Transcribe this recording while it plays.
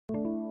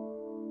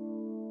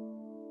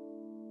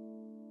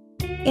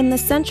In the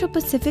central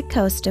Pacific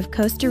coast of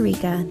Costa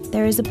Rica,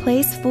 there is a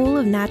place full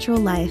of natural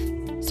life,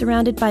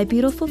 surrounded by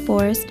beautiful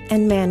forest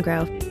and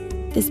mangrove.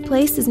 This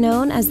place is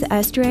known as the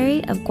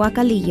estuary of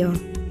Guacalillo.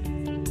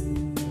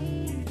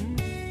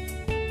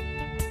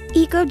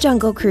 Eco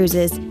Jungle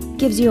Cruises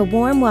gives you a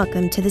warm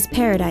welcome to this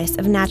paradise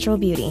of natural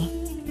beauty.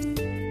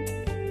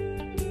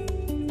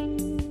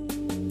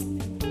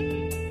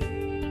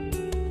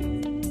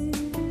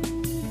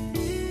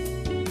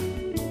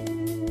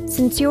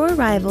 Since your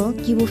arrival,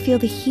 you will feel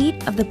the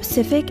heat of the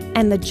Pacific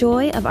and the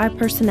joy of our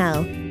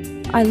personnel.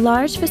 Our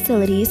large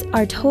facilities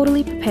are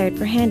totally prepared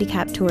for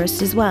handicapped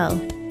tourists as well.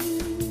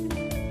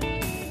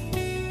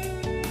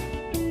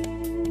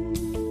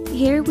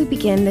 Here we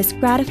begin this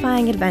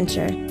gratifying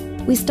adventure.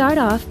 We start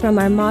off from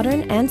our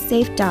modern and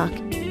safe dock.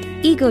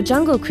 Eco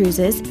Jungle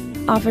Cruises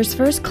offers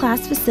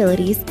first-class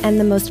facilities and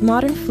the most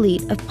modern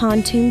fleet of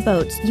pontoon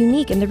boats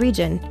unique in the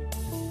region.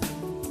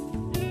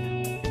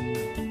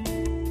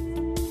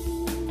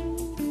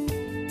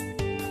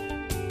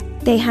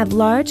 They have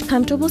large,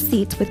 comfortable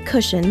seats with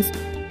cushions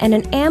and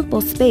an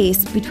ample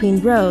space between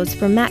rows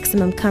for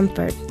maximum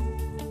comfort.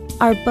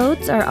 Our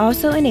boats are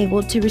also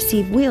enabled to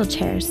receive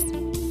wheelchairs.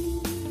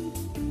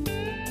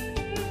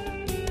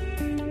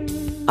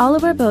 All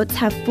of our boats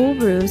have full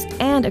roofs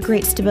and a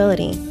great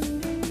stability.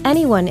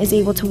 Anyone is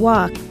able to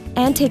walk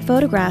and take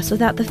photographs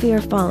without the fear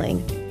of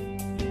falling.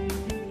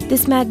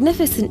 This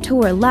magnificent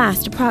tour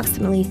lasts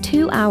approximately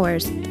 2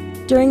 hours.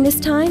 During this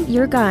time,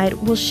 your guide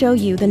will show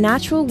you the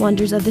natural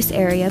wonders of this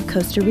area of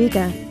Costa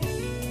Rica.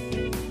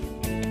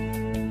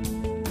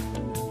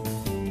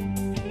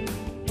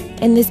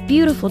 In this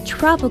beautiful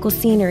tropical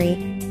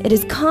scenery, it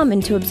is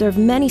common to observe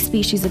many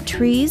species of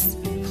trees,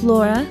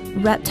 flora,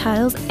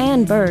 reptiles,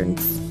 and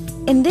birds.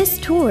 In this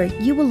tour,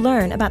 you will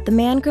learn about the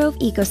mangrove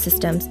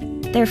ecosystems,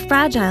 their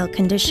fragile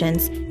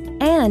conditions,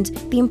 and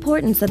the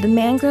importance of the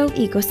mangrove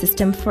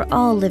ecosystem for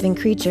all living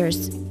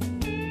creatures.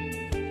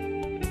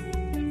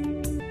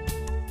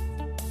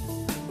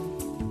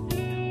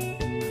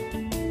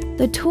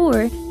 The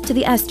tour to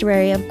the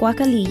estuary of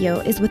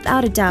Guacalillo is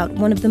without a doubt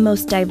one of the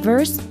most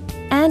diverse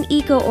and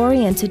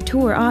eco-oriented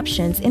tour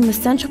options in the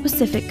central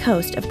Pacific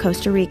coast of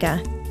Costa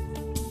Rica.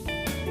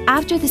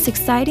 After this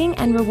exciting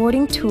and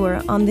rewarding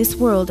tour on this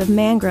world of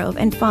mangrove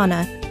and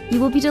fauna,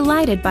 you will be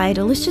delighted by a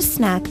delicious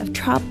snack of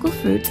tropical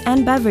fruits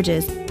and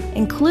beverages,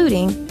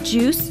 including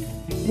juice,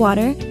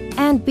 water,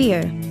 and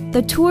beer.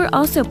 The tour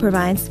also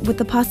provides with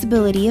the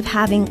possibility of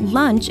having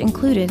lunch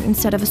included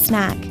instead of a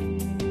snack.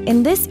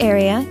 In this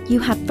area, you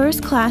have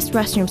first-class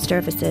restroom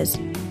services.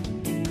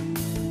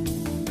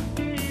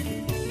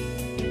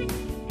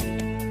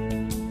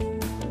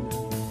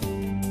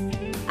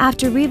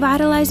 After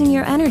revitalizing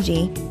your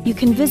energy, you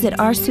can visit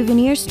our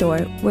souvenir store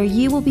where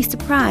you will be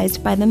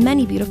surprised by the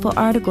many beautiful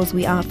articles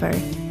we offer.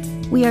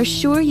 We are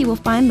sure you will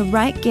find the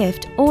right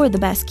gift or the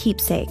best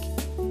keepsake.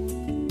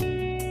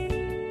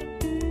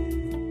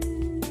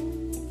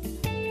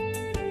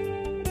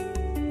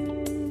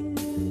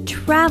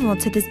 Travel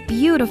to this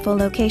beautiful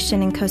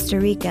location in Costa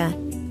Rica.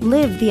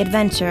 Live the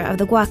adventure of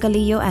the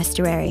Guacalillo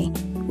estuary.